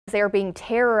They are being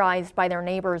terrorized by their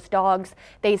neighbor's dogs.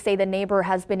 They say the neighbor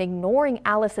has been ignoring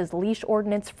Alice's leash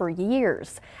ordinance for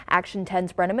years. Action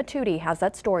 10's Brenna Matudi has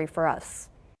that story for us.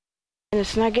 And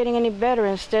it's not getting any better.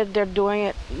 Instead, they're doing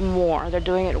it more. They're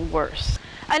doing it worse.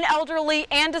 An elderly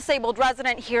and disabled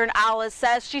resident here in Alice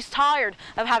says she's tired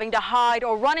of having to hide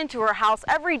or run into her house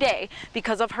every day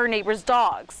because of her neighbor's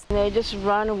dogs. They just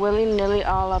run willy-nilly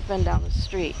all up and down the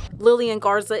street. Lillian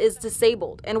Garza is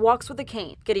disabled and walks with a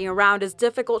cane. Getting around is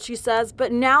difficult, she says,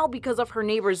 but now because of her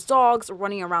neighbor's dogs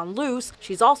running around loose,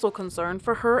 she's also concerned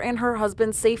for her and her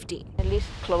husband's safety. At least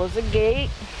close the gate,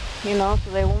 so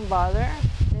they won't bother.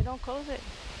 They don't close it.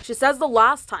 She says the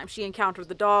last time she encountered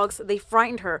the dogs, they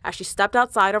frightened her as she stepped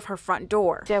outside of her front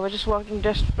door. Yeah, we're just walking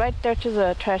just right there to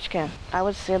the trash can. I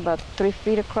would say about 3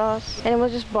 feet across, and it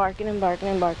was just barking and barking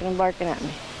and barking and barking at me.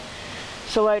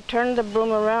 So I turned the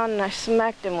broom around and I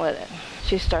smacked him with it.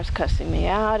 She starts cussing me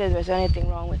out. If there's anything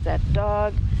wrong with that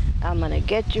dog, I'm gonna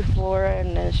get you for it.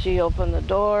 And then she opened the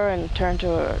door and turned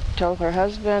to tell her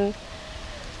husband,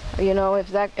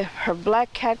 if her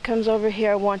black cat comes over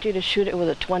here, I want you to shoot it with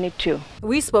a .22.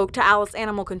 We spoke to Alice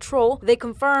Animal Control. They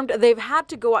confirmed they've had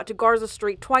to go out to Garza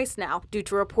Street twice now due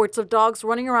to reports of dogs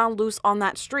running around loose on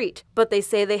that street. But they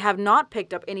say they have not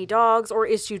picked up any dogs or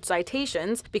issued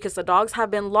citations because the dogs have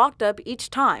been locked up each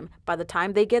time by the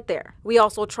time they get there. We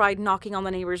also tried knocking on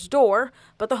the neighbor's door,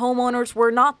 but the homeowners were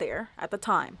not there at the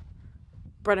time.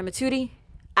 Brenna Matudi,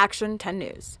 Action 10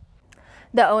 News.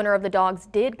 The owner of the dogs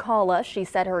did call us. She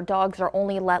said her dogs are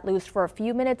only let loose for a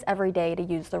few minutes every day to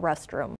use the restroom.